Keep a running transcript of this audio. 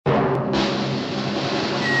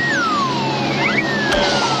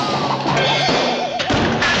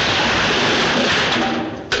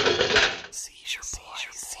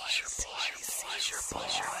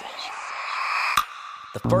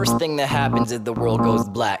thing that happens is the world goes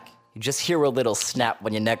black. You just hear a little snap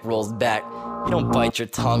when your neck rolls back. You don't bite your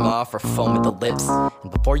tongue off or foam at the lips.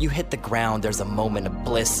 And before you hit the ground, there's a moment of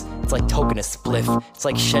bliss. It's like toking a spliff. It's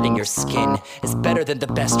like shedding your skin. It's better than the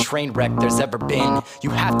best train wreck there's ever been.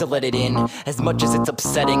 You have to let it in, as much as it's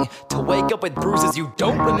upsetting to wake up with bruises you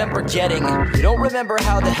don't remember getting. You don't remember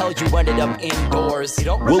how the hell you ended up indoors. You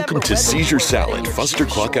don't remember. Welcome to Seizure Salad,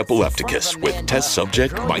 Fustercluck Epilepticus, with test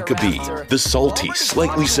subject Micah B. The salty,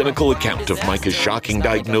 slightly cynical account of Micah's shocking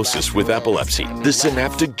diagnosis with epilepsy, the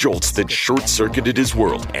synaptic jolts that short-circuited his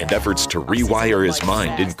world, and efforts to rewire his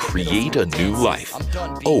mind and create a new life.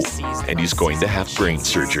 Oh, and he's going to have brain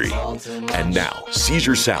surgery. And now,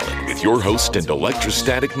 Seizure Salad with your host and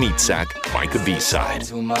electrostatic meat sack, Micah B-Side.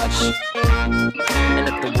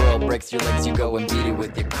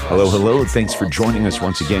 Hello. Thanks for joining us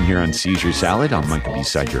once again here on Seizure Salad. I'm Micah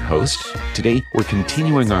B-Side, your host. Today, we're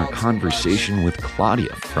continuing our conversation with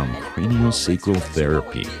Claudia from Craniosacral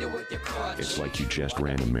Therapy. It's like you just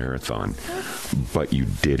ran a marathon, but you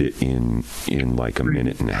did it in like a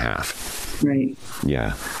minute and a half. Right.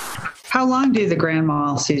 Yeah. How long do the grand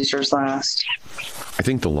mal seizures last? I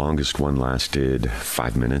think the longest one lasted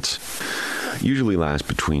 5 minutes. Usually lasts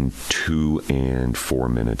between 2 and 4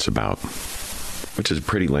 minutes about, which is a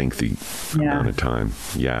pretty lengthy amount of time.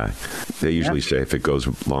 Yeah. They usually say if it goes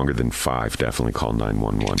longer than 5, definitely call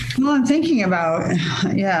 911. Well, I'm thinking about,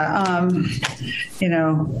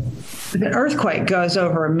 if an earthquake goes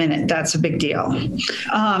over a minute, that's a big deal.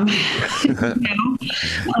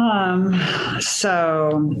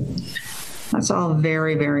 So that's all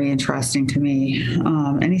very, very interesting to me.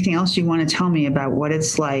 Anything else you want to tell me about what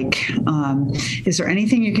it's like? Is there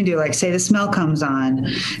anything you can do? Like, say the smell comes on.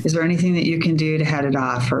 Is there anything that you can do to head it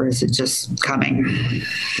off, or is it just coming?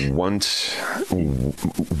 Once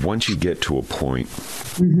you get to a point,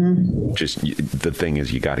 just the thing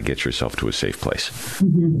is, you got to get yourself to a safe place.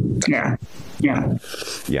 Yeah.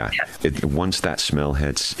 Once that smell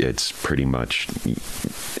hits, it's pretty much,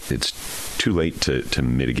 it's too late to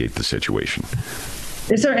mitigate the situation.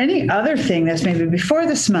 Is there any other thing that's maybe before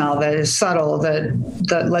the smell that is subtle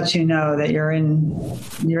that lets you know that you're in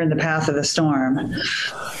the path of the storm?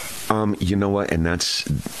 You know what? And that's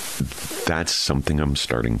something I'm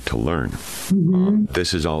starting to learn.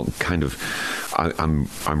 This is all kind of, I'm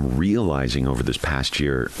realizing over this past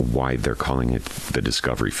year why they're calling it the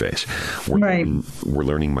discovery phase. We're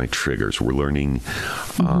learning my triggers. We're learning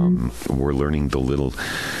the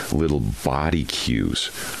little body cues.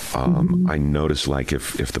 I notice, like,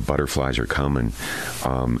 if the butterflies are coming,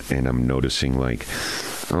 and I'm noticing, like,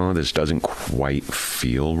 oh, this doesn't quite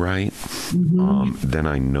feel right, then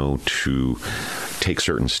I know to take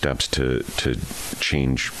certain steps to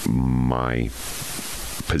change my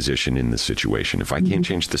position in the situation. If I can't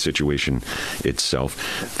change the situation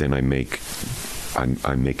itself, then I make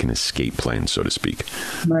an escape plan, so to speak.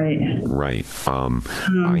 Right.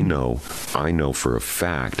 I know for a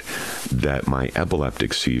fact that my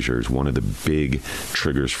epileptic seizure is one of the big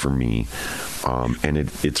triggers for me, and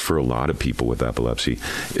it's for a lot of people with epilepsy,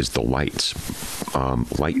 is the lights,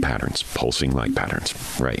 light patterns, pulsing light patterns,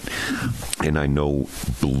 right? And I know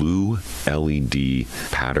blue LED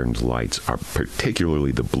patterned lights are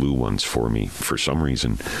particularly the blue ones for me. For some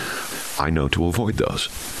reason, I know to avoid those.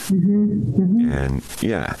 And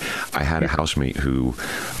I had a housemate who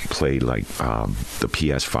played like the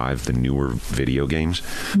PS5, the newer video games,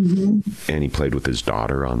 and he played with his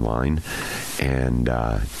daughter online. And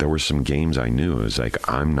there were some games I knew. It was like,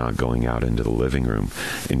 I'm not going out into the living room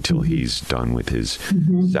until he's done with his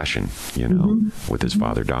session, with his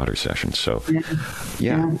father-daughter session. So,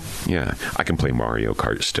 I can play Mario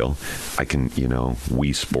Kart still. I can,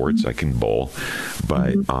 Wii Sports, I can bowl.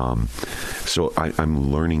 But, so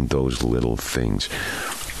I'm learning those little things.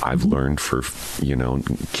 I've learned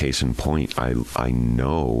case in point, I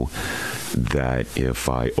know that if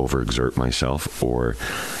I overexert myself, or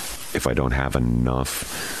if I don't have enough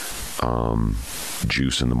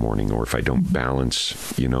juice in the morning, or if I don't balance,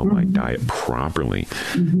 my diet properly,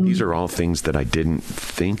 these are all things that I didn't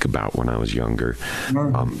think about when I was younger,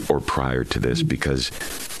 or prior to this, because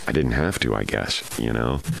I didn't have to, I guess,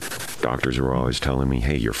 Doctors were always telling me,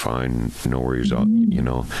 hey, you're fine, no worries,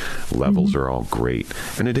 levels are all great.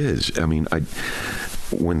 And it is. I mean,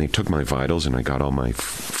 when they took my vitals and I got all my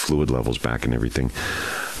fluid levels back and everything,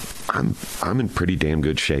 I'm in pretty damn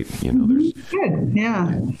good shape. You know, there's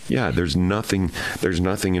good. Yeah. There's nothing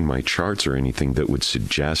in my charts or anything that would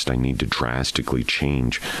suggest I need to drastically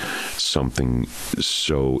change something.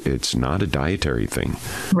 So it's not a dietary thing.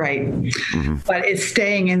 Right. But it's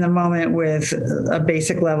staying in the moment with a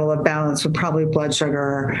basic level of balance with probably blood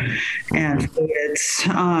sugar and fluids.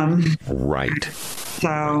 Right.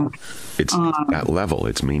 So it's that level.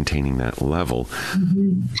 It's maintaining that level.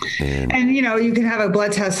 And you know, you can have a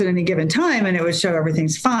blood test at any given time and it would show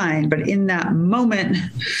everything's fine. But in that moment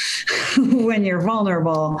when you're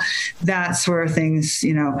vulnerable, that's where things,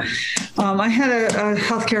 you know, I had a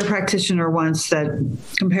healthcare practitioner once that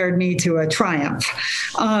compared me to a Triumph,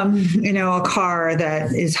 you know, a car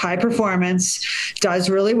that is high performance, does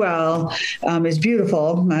really well, is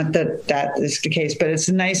beautiful. Not that that is the case, but it's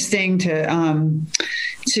a nice thing to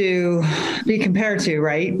be compared to,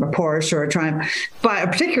 right? A Porsche or a Triumph,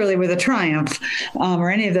 but particularly with a Triumph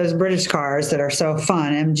or any of those British cars that are so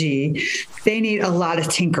fun, MG, they need a lot of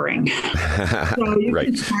tinkering. So you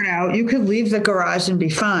could start out, you could leave the garage and be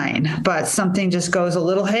fine, but something just goes a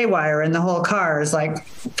little haywire and the whole car is like,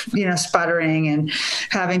 you know, sputtering and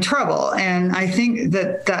having trouble. And I think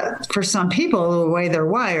that for some people, the way they're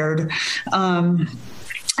wired,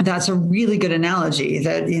 that's a really good analogy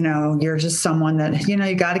that, you know, you're just someone that, you know,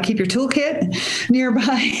 you got to keep your toolkit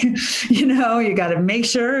nearby. You know, you got to make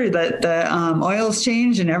sure that the oil's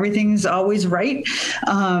changed and everything's always right.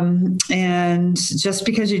 And just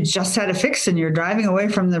because you just had it fixed and you're driving away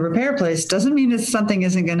from the repair place doesn't mean that something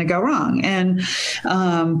isn't going to go wrong. And,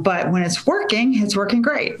 but when it's working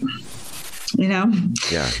great. You know?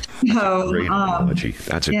 Yeah. That's a great analogy.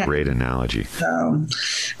 That's a great analogy. So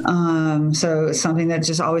it's something that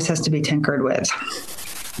just always has to be tinkered with.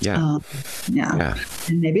 Yeah.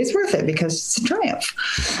 And maybe it's worth it because it's a Triumph.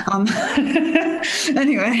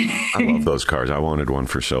 Anyway. I love those cars. I wanted one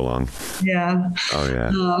for so long. Yeah. Oh,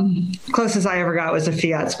 yeah. Closest I ever got was a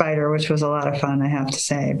Fiat Spider, which was a lot of fun, I have to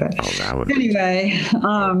say. But that would anyway.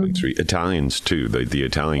 Sweet. Italians, too. The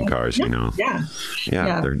Italian cars, you know. Yeah.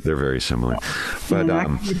 They're very similar. But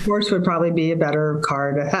the Porsche would probably be a better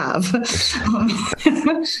car to have.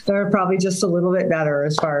 They're probably just a little bit better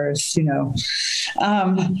as far as, you know.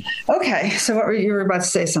 Okay, so you were about to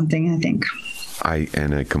say something, I think. I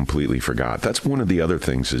completely forgot. That's one of the other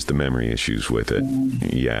things is the memory issues with it.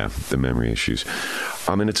 Yeah, the memory issues.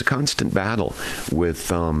 And it's a constant battle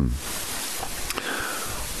with.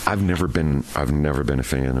 I've never been a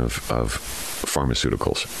fan of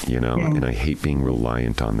pharmaceuticals, you know, and I hate being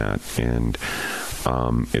reliant on that. And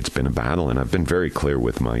it's been a battle, and I've been very clear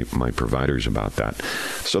with my providers about that.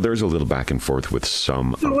 So there's a little back and forth with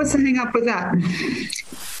some. So what's the hang up with that?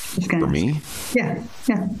 For me? Yeah.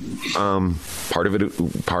 Part of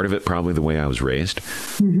it probably the way I was raised.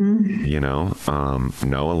 You know,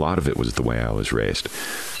 no, a lot of it was the way I was raised,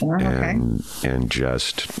 and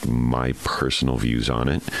just my personal views on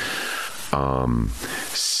it.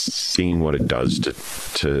 Seeing what it does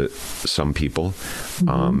to some people,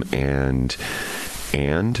 and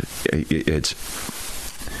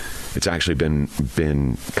it's actually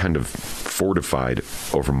been kind of fortified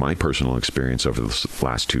over my personal experience over the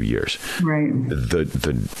last 2 years. Right.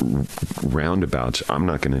 The roundabouts, I'm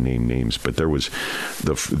not going to name names, but there was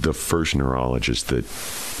the first neurologist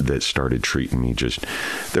that started treating me. Just,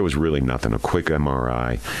 there was really nothing, a quick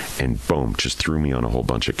MRI, and boom, just threw me on a whole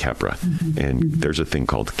bunch of Keppra. And there's a thing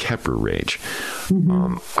called Keppra rage.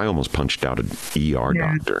 I almost punched out an ER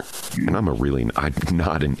doctor, and I'm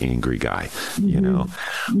not an angry guy, you know.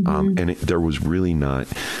 And there was really not.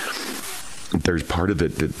 There's part of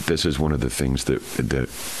it that this is one of the things that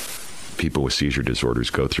people with seizure disorders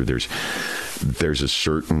go through. There's a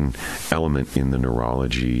certain element in the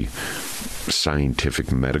neurology,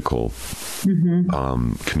 scientific, medical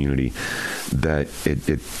community that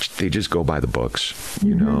they just go by the books,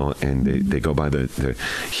 you know, and they go by the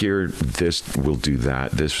here, this will do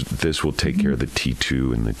that, this will take care of the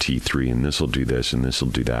T2 and the T3, and this will do this and this will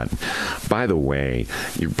do that. By the way,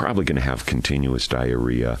 you're probably going to have continuous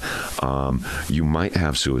diarrhea. You might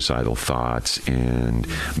have suicidal thoughts and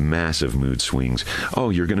massive mood swings. Oh,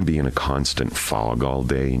 you're going to be in a constant fog all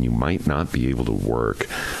day, and you might not be able to work.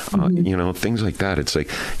 You know, things like that. It's like,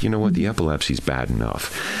 you know what, the epilepsy's bad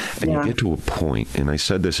enough, and you get to a point, and I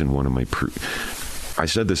said this in one of my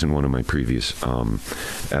previous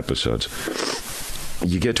episodes.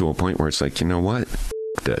 You get to a point where it's like, you know what,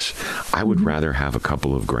 this. I would rather have a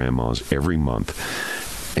couple of grandmas every month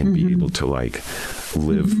and be able to like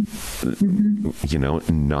live, you know,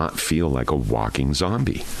 not feel like a walking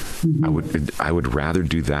zombie. I would rather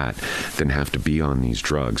do that than have to be on these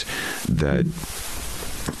drugs that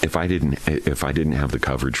if I didn't have the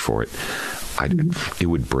coverage for it, it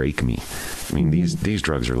would break me. I mean, these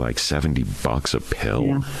drugs are like $70 a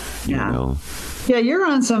pill, you know? Yeah, you're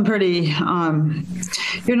on some pretty,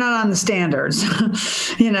 you're not on the standards,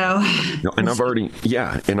 you know? No, and I've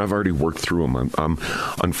already worked through them.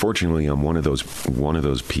 Unfortunately, I'm one of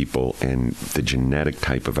those people, and the genetic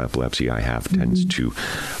type of epilepsy I have tends to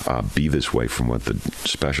be this way from what the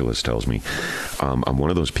specialist tells me. I'm one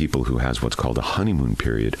of those people who has what's called a honeymoon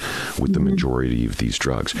period with the majority of these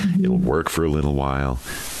drugs. It'll work for a little while.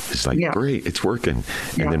 It's like, great, it's working.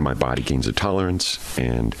 And then my body gains a tolerance,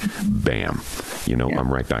 and bam,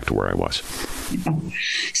 I'm right back to where I was.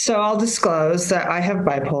 So I'll disclose that I have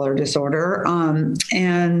bipolar disorder,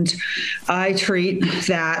 and I treat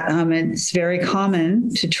that. It's very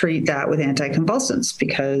common to treat that with anticonvulsants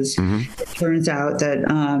because it turns out that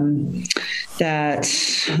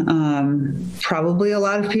probably a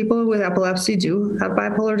lot of people with epilepsy do have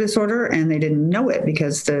bipolar disorder, and they didn't know it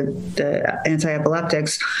because the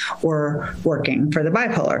anti-epileptics were working for the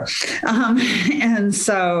bipolar.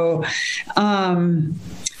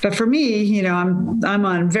 But for me, I'm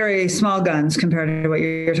on very small guns compared to what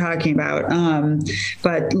you're talking about.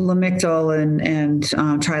 But Lamictal and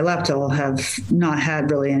Trileptal have not had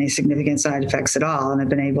really any significant side effects at all, and I've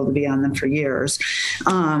been able to be on them for years.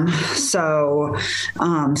 So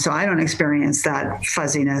I don't experience that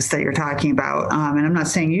fuzziness that you're talking about. And I'm not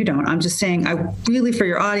saying you don't. I'm just saying I really, for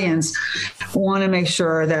your audience, want to make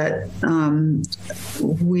sure that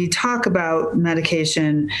we talk about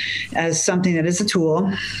medication as something that is a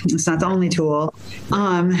tool. It's not the only tool.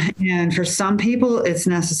 And for some people, it's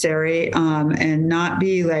necessary, and not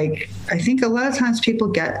be like, I think a lot of times people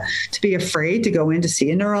get to be afraid to go in to see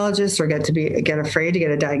a neurologist or get afraid to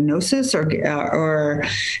get a diagnosis or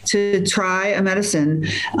to try a medicine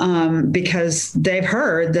because they've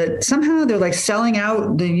heard that somehow they're like selling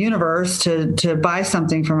out the universe to buy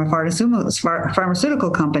something from a pharmaceutical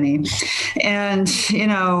company. And,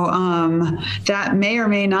 that may or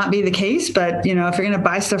may not be the case, but, if you're going to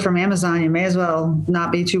buy stuff from Amazon, you may as well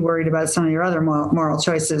not be too worried about some of your other moral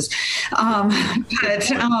choices. I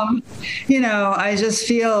just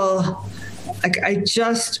feel like I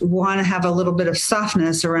just want to have a little bit of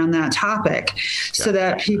softness around that topic so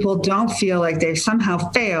that people don't feel like they've somehow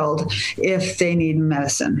failed if they need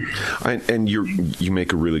medicine. And you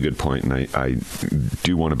make a really good point, and I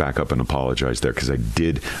do want to back up and apologize there because I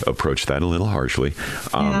did approach that a little harshly.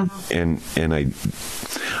 And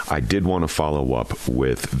I did want to follow up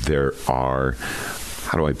with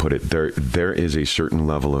how do I put it? There is a certain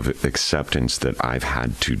level of acceptance that I've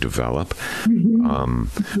had to develop.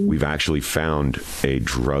 We've actually found a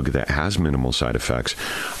drug that has minimal side effects.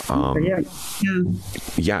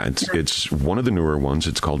 It's one of the newer ones.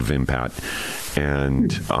 It's called Vimpat,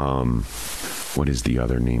 and what is the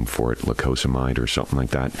other name for it? Lacosamide or something like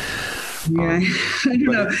that. I don't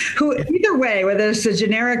know. Either way, whether it's the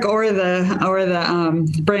generic or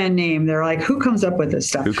the brand name, they're like, who comes up with this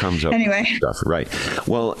stuff? Who comes up with this stuff? Right.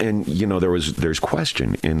 Well, and there's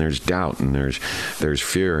question and there's doubt and there's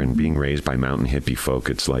fear and being raised by mountain hippie folk.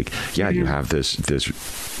 It's like, you have this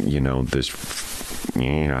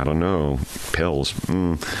I don't know, pills.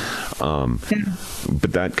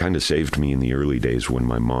 But that kind of saved me in the early days when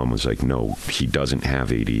my mom was like, no, he doesn't have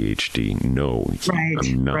ADHD. No,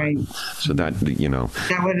 I'm not. Right. So that,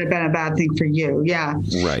 that would have been a bad thing for you. Yeah.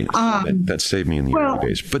 Right. That saved me in the early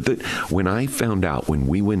days. But when I found out, when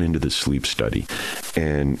we went into the sleep study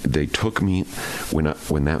and they took me, when that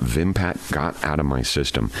Vimpat got out of my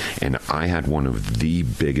system and I had one of the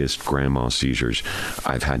biggest grand mal seizures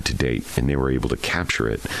I've had to date, and they were able to capture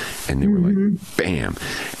it, and they were like, bam.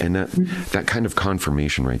 And that kind of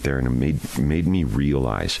confirmation right there, and it made me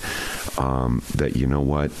realize that, you know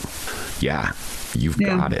what? Yeah. You've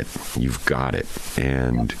got it. You've got it.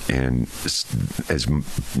 And as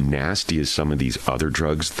nasty as some of these other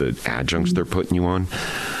drugs, the adjuncts they're putting you on,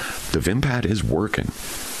 the Vimpat is working.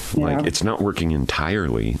 Like, it's not working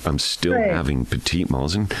entirely. I'm still having petite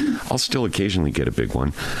malls, and I'll still occasionally get a big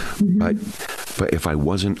one. But if I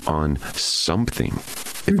wasn't on something,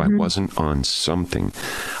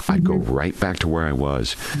 I'd go right back to where I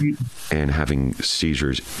was and having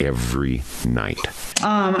seizures every night.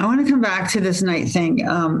 I want to come back to this night thing,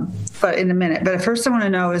 but in a minute. But first I want to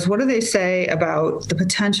know is, what do they say about the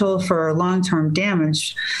potential for long-term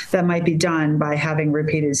damage that might be done by having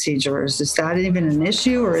repeated seizures? Is that even an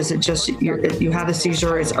issue, or is it just you have a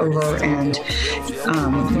seizure, it's over, and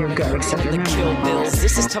you're good, except your memory?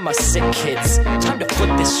 This is to my sick kids. Time to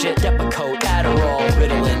flip this shit. Depakote, Adderall,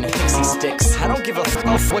 Ritalin, Pixie sticks. I don't give a fuck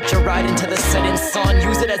what put your ride into the setting sun.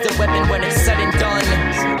 Use it as a weapon when it's said and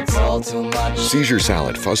done. It's all too much. Seizure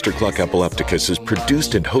Salad, Fustercluck Epilepticus is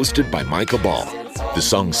produced and hosted by Micah Ball. The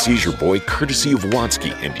song Seizure Boy, courtesy of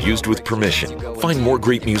Watsky and used with permission. Find more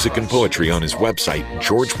great music and poetry on his website,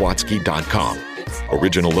 georgewatsky.com.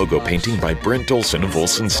 Original logo painting by Brent Olson of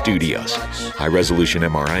Olson Studios. High-resolution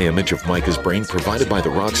MRI image of Micah's brain provided by the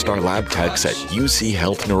Rockstar Lab techs at UC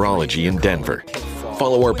Health Neurology in Denver.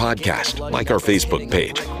 Follow our podcast, like our Facebook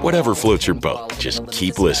page. Whatever floats your boat, just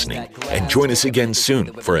keep listening. And join us again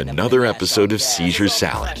soon for another episode of Seizure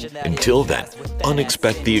Salad. Until then,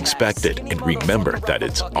 unexpect the expected and remember that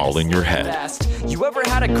it's all in your head. You ever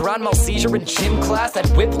had a grand mal seizure in gym class? That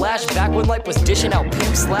whiplash back when life was dishing out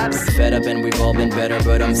poop slaps? Fed up and we've all been better,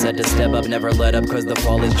 but I'm set to step up. Never let up, cause the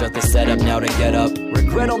fall is just a setup now to get up.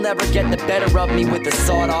 Regret'll never get the better of me with the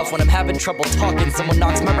sawed off. When I'm having trouble talking, someone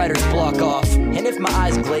knocks my writer's block off. And if my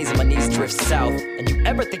eyes glaze and my knees drift south, and you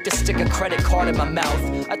ever think to stick a credit card in my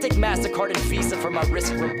mouth, I take MasterCard and Visa for my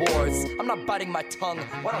risk rewards. I'm not biting my tongue,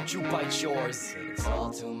 why don't you bite yours? It's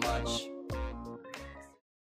all too much.